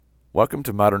Welcome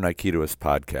to Modern Aikidoist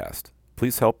Podcast.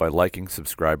 Please help by liking,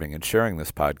 subscribing, and sharing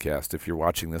this podcast if you're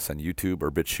watching this on YouTube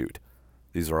or BitChute.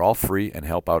 These are all free and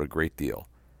help out a great deal.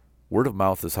 Word of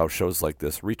mouth is how shows like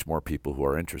this reach more people who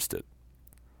are interested.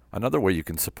 Another way you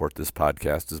can support this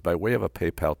podcast is by way of a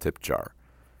PayPal tip jar.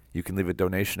 You can leave a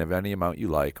donation of any amount you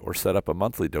like or set up a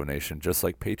monthly donation just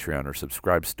like Patreon or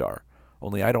Subscribestar.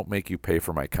 Only I don't make you pay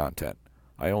for my content.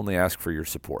 I only ask for your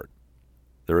support.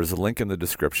 There is a link in the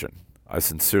description. I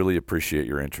sincerely appreciate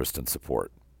your interest and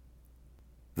support.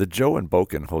 The Jo and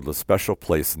Bokken hold a special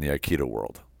place in the Aikido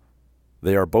world.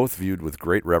 They are both viewed with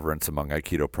great reverence among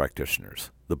Aikido practitioners,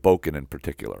 the Bokken in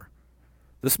particular.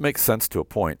 This makes sense to a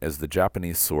point, as the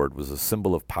Japanese sword was a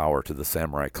symbol of power to the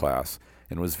samurai class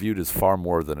and was viewed as far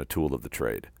more than a tool of the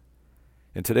trade.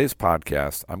 In today's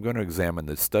podcast, I'm going to examine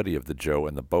the study of the Jo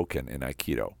and the Bokken in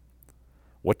Aikido.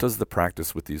 What does the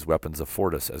practice with these weapons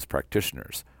afford us as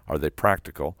practitioners? Are they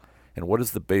practical? And what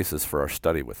is the basis for our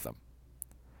study with them?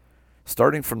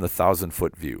 Starting from the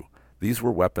 1,000-foot view, these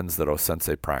were weapons that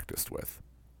O-sensei practiced with.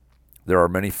 There are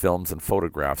many films and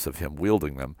photographs of him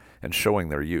wielding them and showing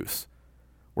their use.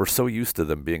 We're so used to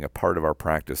them being a part of our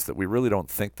practice that we really don't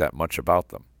think that much about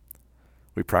them.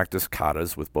 We practice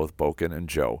katas with both Bokken and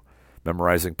Jo,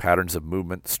 memorizing patterns of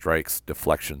movement, strikes,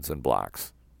 deflections, and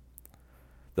blocks.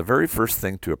 The very first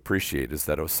thing to appreciate is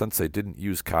that O-sensei didn't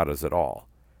use katas at all.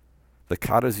 The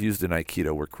katas used in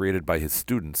Aikido were created by his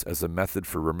students as a method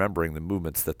for remembering the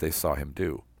movements that they saw him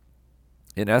do.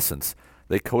 In essence,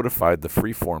 they codified the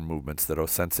free-form movements that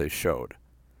O-sensei showed.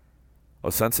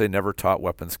 O-sensei never taught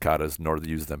weapons katas nor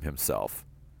used them himself.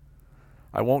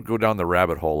 I won't go down the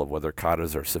rabbit hole of whether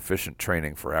katas are sufficient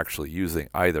training for actually using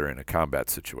either in a combat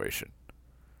situation.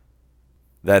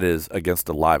 That is, against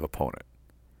a live opponent.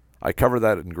 I cover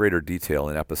that in greater detail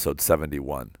in episode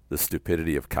 71, The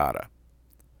Stupidity of Kata.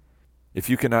 If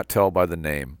you cannot tell by the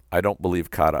name, I don't believe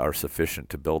kata are sufficient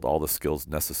to build all the skills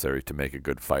necessary to make a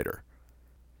good fighter.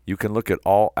 You can look at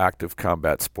all active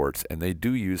combat sports and they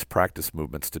do use practice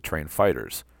movements to train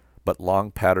fighters, but long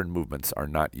pattern movements are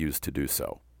not used to do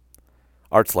so.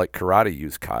 Arts like karate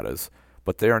use katas,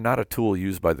 but they are not a tool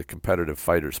used by the competitive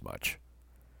fighters much.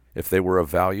 If they were of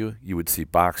value, you would see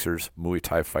boxers, Muay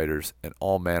Thai fighters, and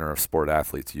all manner of sport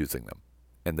athletes using them,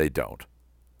 and they don't.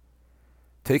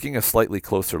 Taking a slightly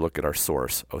closer look at our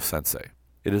source, O-sensei,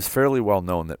 it is fairly well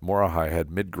known that Morihei had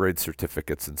mid-grade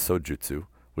certificates in Sojutsu,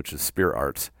 which is spear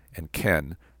arts, and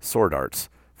Ken, sword arts,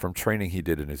 from training he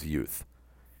did in his youth.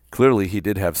 Clearly he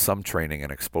did have some training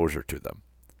and exposure to them.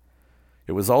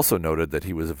 It was also noted that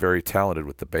he was very talented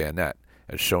with the bayonet,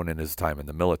 as shown in his time in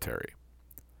the military.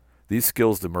 These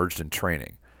skills emerged in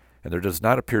training, and there does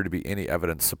not appear to be any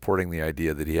evidence supporting the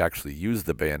idea that he actually used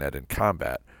the bayonet in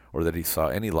combat, or that he saw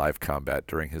any live combat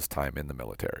during his time in the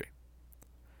military.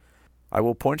 I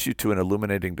will point you to an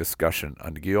illuminating discussion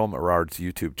on Guillaume Erard's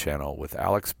YouTube channel with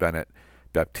Alex Bennett,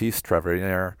 Baptiste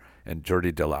Tavernier, and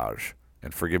Jordi Delage,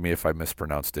 and forgive me if I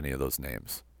mispronounced any of those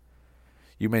names.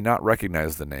 You may not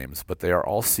recognize the names, but they are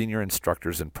all senior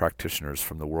instructors and practitioners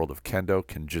from the world of Kendo,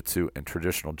 Kenjutsu, and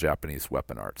traditional Japanese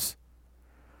weapon arts.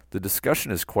 The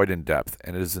discussion is quite in-depth,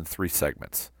 and it is in 3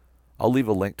 segments. I'll leave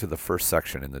a link to the first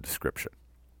section in the description.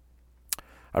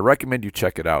 I recommend you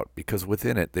check it out because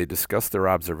within it they discuss their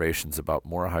observations about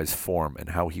Morihei's form and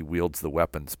how he wields the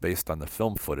weapons based on the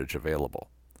film footage available.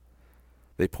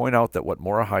 They point out that what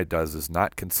Morihei does is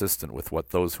not consistent with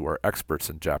what those who are experts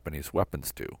in Japanese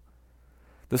weapons do.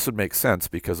 This would make sense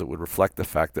because it would reflect the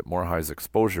fact that Morihei's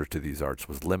exposure to these arts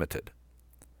was limited.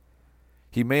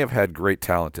 He may have had great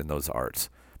talent in those arts,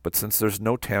 but since there's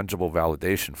no tangible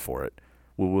validation for it,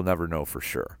 we will never know for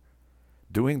sure.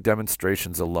 Doing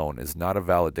demonstrations alone is not a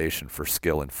validation for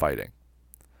skill in fighting.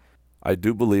 I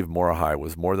do believe Morihei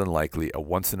was more than likely a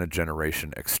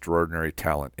once-in-a-generation extraordinary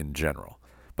talent in general,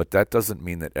 but that doesn't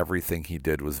mean that everything he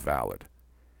did was valid.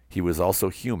 He was also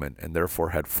human and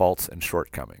therefore had faults and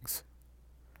shortcomings.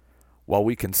 While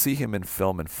we can see him in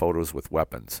film and photos with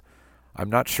weapons, I'm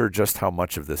not sure just how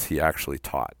much of this he actually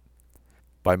taught.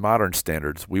 By modern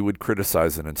standards, we would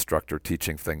criticize an instructor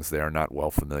teaching things they are not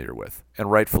well familiar with, and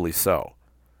rightfully so.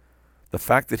 The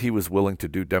fact that he was willing to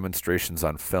do demonstrations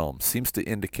on film seems to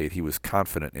indicate he was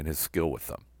confident in his skill with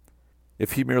them.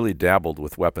 If he merely dabbled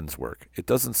with weapons work, it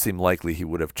doesn't seem likely he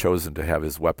would have chosen to have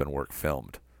his weapon work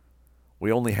filmed. We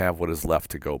only have what is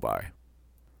left to go by.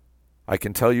 I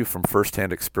can tell you from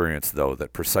first-hand experience, though,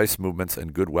 that precise movements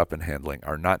and good weapon handling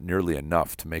are not nearly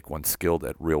enough to make one skilled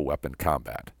at real weapon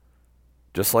combat.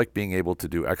 Just like being able to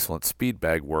do excellent speed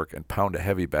bag work and pound a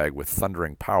heavy bag with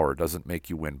thundering power doesn't make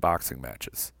you win boxing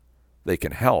matches. They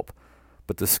can help,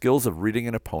 but the skills of reading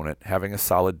an opponent, having a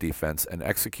solid defense, and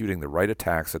executing the right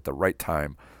attacks at the right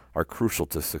time are crucial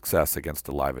to success against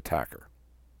a live attacker.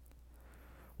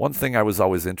 One thing I was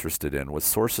always interested in was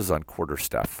sources on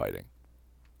quarterstaff fighting.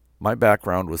 My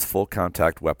background was full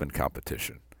contact weapon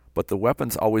competition, but the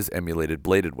weapons always emulated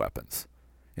bladed weapons.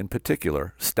 In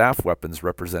particular, staff weapons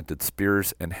represented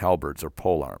spears and halberds or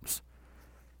polearms.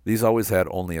 These always had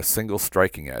only a single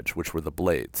striking edge, which were the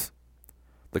blades.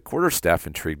 The quarterstaff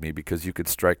intrigued me because you could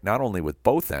strike not only with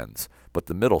both ends, but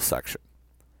the middle section.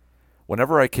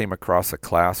 Whenever I came across a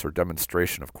class or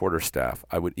demonstration of quarterstaff,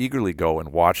 I would eagerly go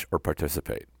and watch or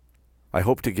participate. I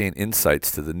hoped to gain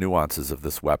insights to the nuances of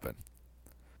this weapon.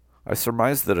 I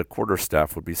surmised that a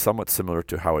quarterstaff would be somewhat similar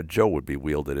to how a jo would be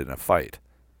wielded in a fight.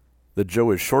 The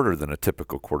jo is shorter than a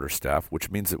typical quarterstaff,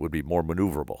 which means it would be more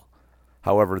maneuverable.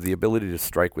 However, the ability to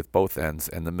strike with both ends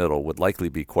and the middle would likely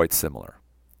be quite similar.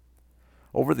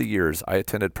 Over the years, I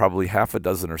attended probably half a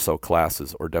dozen or so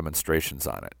classes or demonstrations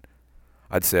on it.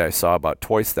 I'd say I saw about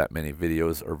twice that many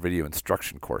videos or video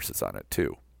instruction courses on it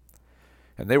too.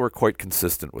 And they were quite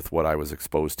consistent with what I was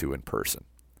exposed to in person.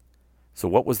 So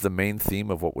what was the main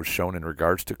theme of what was shown in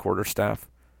regards to quarterstaff?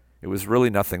 It was really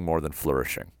nothing more than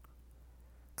flourishing.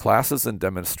 Classes and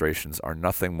demonstrations are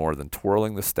nothing more than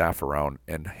twirling the staff around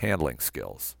and handling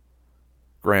skills.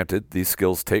 Granted, these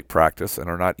skills take practice and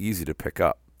are not easy to pick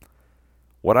up.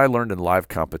 What I learned in live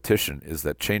competition is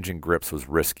that changing grips was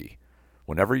risky.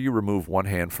 Whenever you remove one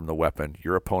hand from the weapon,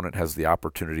 your opponent has the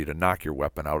opportunity to knock your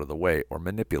weapon out of the way or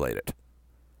manipulate it.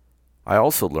 I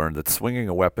also learned that swinging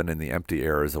a weapon in the empty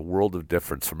air is a world of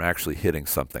difference from actually hitting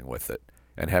something with it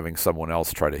and having someone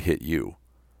else try to hit you.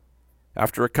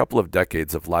 After a couple of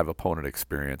decades of live opponent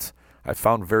experience, I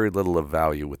found very little of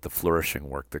value with the flourishing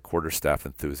work that quarterstaff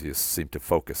enthusiasts seem to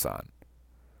focus on.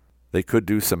 They could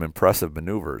do some impressive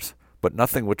maneuvers, but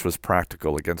nothing which was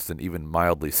practical against an even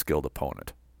mildly skilled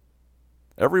opponent.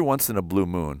 Every once in a blue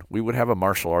moon, we would have a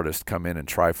martial artist come in and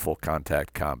try full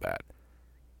contact combat.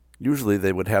 Usually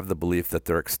they would have the belief that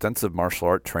their extensive martial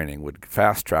art training would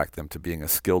fast-track them to being a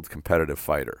skilled competitive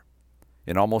fighter.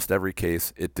 In almost every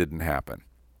case, it didn't happen.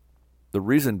 The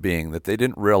reason being that they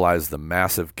didn't realize the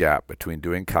massive gap between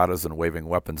doing katas and waving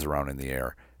weapons around in the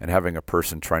air and having a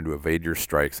person trying to evade your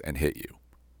strikes and hit you.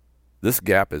 This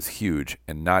gap is huge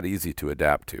and not easy to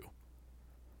adapt to.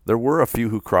 There were a few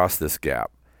who crossed this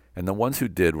gap, and the ones who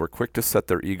did were quick to set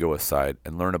their ego aside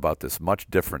and learn about this much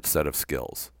different set of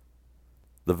skills.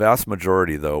 The vast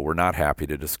majority, though, were not happy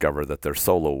to discover that their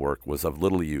solo work was of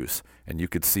little use, and you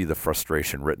could see the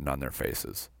frustration written on their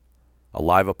faces. A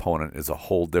live opponent is a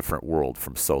whole different world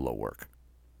from solo work.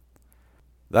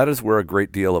 That is where a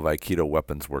great deal of Aikido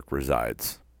weapons work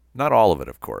resides. Not all of it,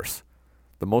 of course.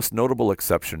 The most notable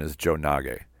exception is jo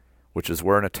nage, which is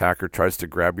where an attacker tries to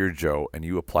grab your jo and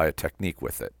you apply a technique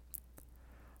with it.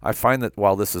 I find that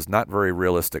while this is not very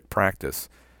realistic practice,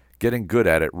 getting good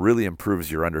at it really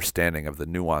improves your understanding of the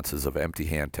nuances of empty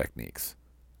hand techniques.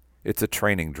 It's a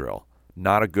training drill,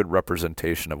 not a good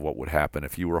representation of what would happen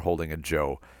if you were holding a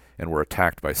jo and were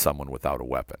attacked by someone without a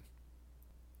weapon.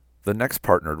 The next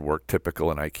partnered work typical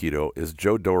in Aikido is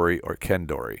jo-dori or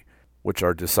ken-dori, which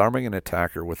are disarming an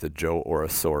attacker with a jo or a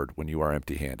sword when you are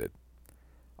empty-handed.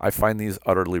 I find these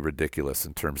utterly ridiculous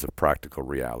in terms of practical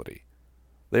reality.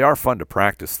 They are fun to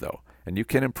practice, though, and you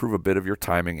can improve a bit of your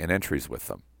timing and entries with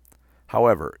them.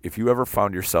 However, if you ever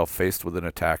found yourself faced with an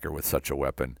attacker with such a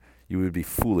weapon, you would be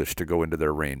foolish to go into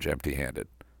their range empty-handed.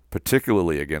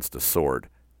 Particularly against a sword,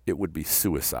 it would be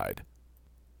suicide.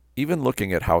 Even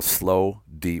looking at how slow,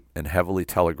 deep, and heavily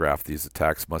telegraphed these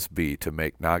attacks must be to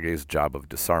make Nage's job of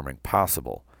disarming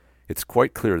possible, it's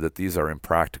quite clear that these are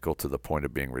impractical to the point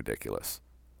of being ridiculous.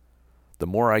 The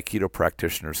more Aikido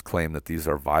practitioners claim that these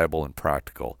are viable and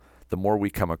practical, the more we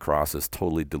come across as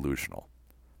totally delusional.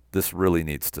 This really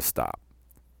needs to stop.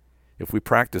 If we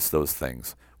practice those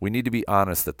things, we need to be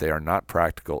honest that they are not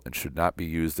practical and should not be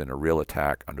used in a real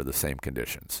attack under the same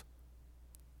conditions.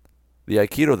 The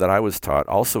Aikido that I was taught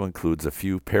also includes a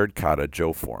few paired kata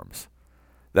jo forms.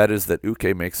 That is that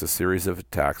Uke makes a series of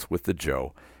attacks with the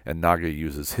jo, and Nage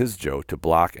uses his jo to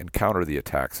block and counter the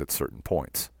attacks at certain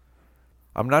points.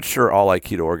 I'm not sure all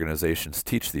Aikido organizations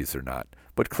teach these or not,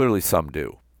 but clearly some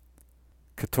do.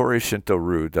 Katori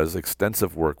Shinto-ryu does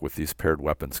extensive work with these paired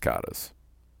weapons katas.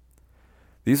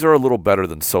 These are a little better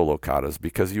than solo katas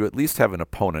because you at least have an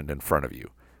opponent in front of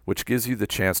you, which gives you the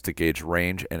chance to gauge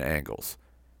range and angles.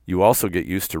 You also get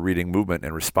used to reading movement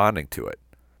and responding to it.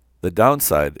 The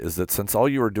downside is that since all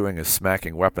you are doing is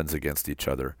smacking weapons against each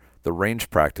other, the range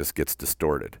practice gets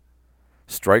distorted.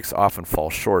 Strikes often fall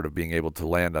short of being able to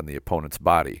land on the opponent's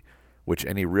body, which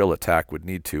any real attack would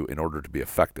need to in order to be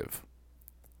effective.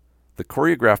 The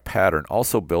choreographed pattern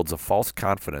also builds a false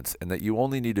confidence in that you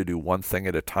only need to do one thing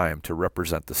at a time to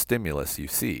represent the stimulus you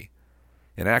see.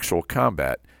 In actual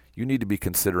combat, you need to be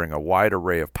considering a wide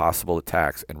array of possible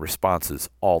attacks and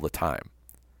responses all the time.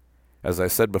 As I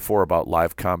said before about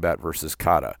live combat versus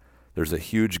kata, there's a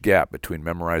huge gap between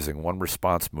memorizing one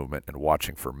response movement and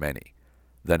watching for many,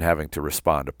 then having to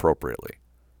respond appropriately.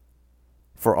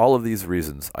 For all of these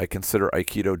reasons, I consider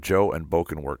Aikido Jo and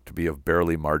Bokken work to be of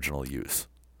barely marginal use.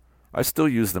 I still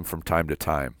use them from time to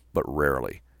time, but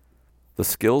rarely. The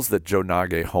skills that Jo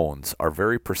Nage hones are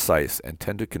very precise and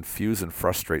tend to confuse and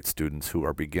frustrate students who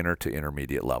are beginner to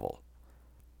intermediate level.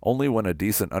 Only when a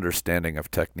decent understanding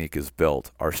of technique is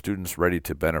built are students ready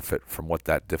to benefit from what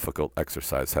that difficult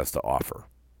exercise has to offer.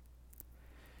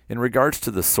 In regards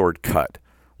to the sword cut,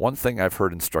 one thing I've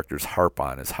heard instructors harp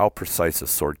on is how precise a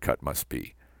sword cut must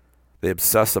be. They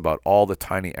obsess about all the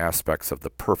tiny aspects of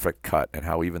the perfect cut and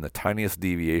how even the tiniest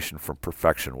deviation from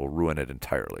perfection will ruin it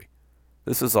entirely.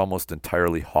 This is almost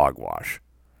entirely hogwash.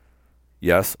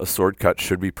 Yes, a sword cut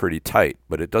should be pretty tight,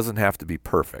 but it doesn't have to be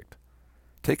perfect.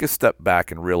 Take a step back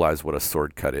and realize what a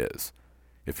sword cut is.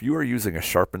 If you are using a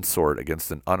sharpened sword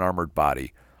against an unarmored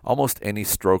body, almost any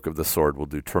stroke of the sword will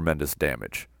do tremendous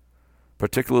damage,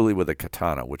 particularly with a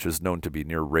katana, which is known to be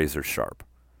near razor sharp.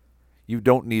 You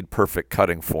don't need perfect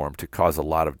cutting form to cause a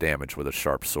lot of damage with a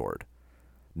sharp sword.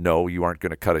 No, you aren't going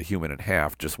to cut a human in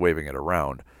half just waving it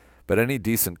around, but any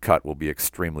decent cut will be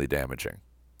extremely damaging.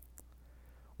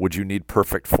 Would you need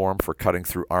perfect form for cutting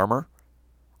through armor?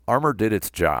 Armor did its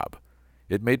job.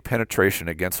 It made penetration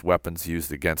against weapons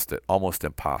used against it almost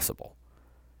impossible.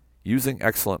 Using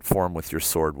excellent form with your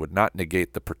sword would not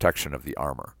negate the protection of the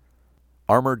armor.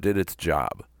 Armor did its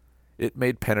job. It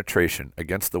made penetration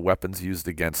against the weapons used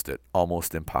against it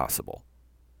almost impossible.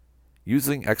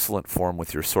 Using excellent form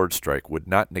with your sword strike would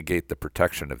not negate the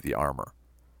protection of the armor.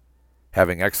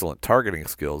 Having excellent targeting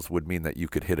skills would mean that you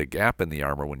could hit a gap in the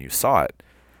armor when you saw it,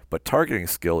 but targeting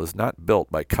skill is not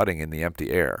built by cutting in the empty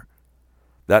air.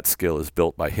 That skill is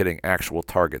built by hitting actual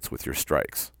targets with your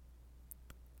strikes.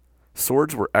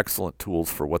 Swords were excellent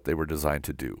tools for what they were designed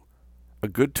to do. A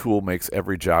good tool makes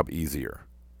every job easier.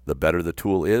 The better the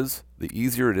tool is, the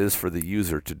easier it is for the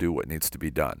user to do what needs to be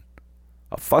done.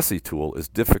 A fussy tool is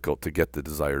difficult to get the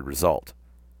desired result.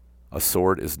 A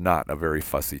sword is not a very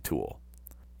fussy tool.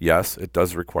 Yes, it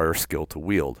does require skill to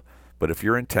wield, but if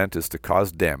your intent is to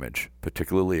cause damage,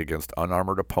 particularly against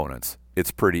unarmored opponents,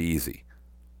 it's pretty easy.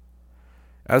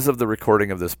 As of the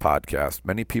recording of this podcast,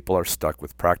 many people are stuck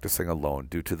with practicing alone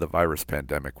due to the virus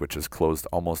pandemic, which has closed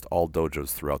almost all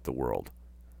dojos throughout the world.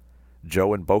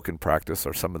 Jo and Bokken practice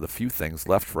are some of the few things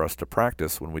left for us to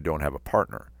practice when we don't have a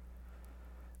partner.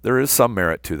 There is some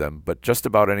merit to them, but just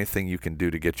about anything you can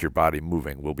do to get your body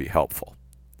moving will be helpful.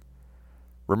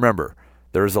 Remember,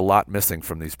 there is a lot missing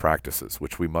from these practices,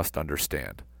 which we must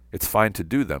understand. It's fine to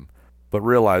do them, but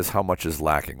realize how much is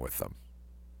lacking with them.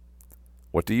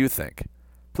 What do you think?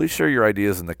 Please share your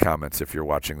ideas in the comments if you're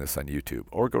watching this on YouTube,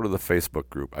 or go to the Facebook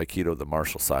group Aikido the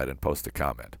Martial Side and post a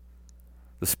comment.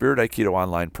 The Spirit Aikido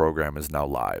online program is now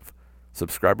live.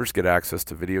 Subscribers get access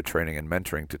to video training and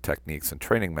mentoring to techniques and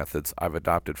training methods I've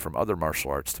adopted from other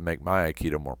martial arts to make my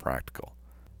Aikido more practical.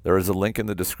 There is a link in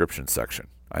the description section.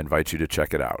 I invite you to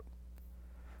check it out.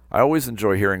 I always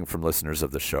enjoy hearing from listeners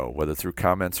of the show, whether through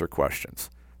comments or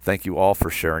questions. Thank you all for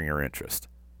sharing your interest.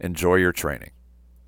 Enjoy your training.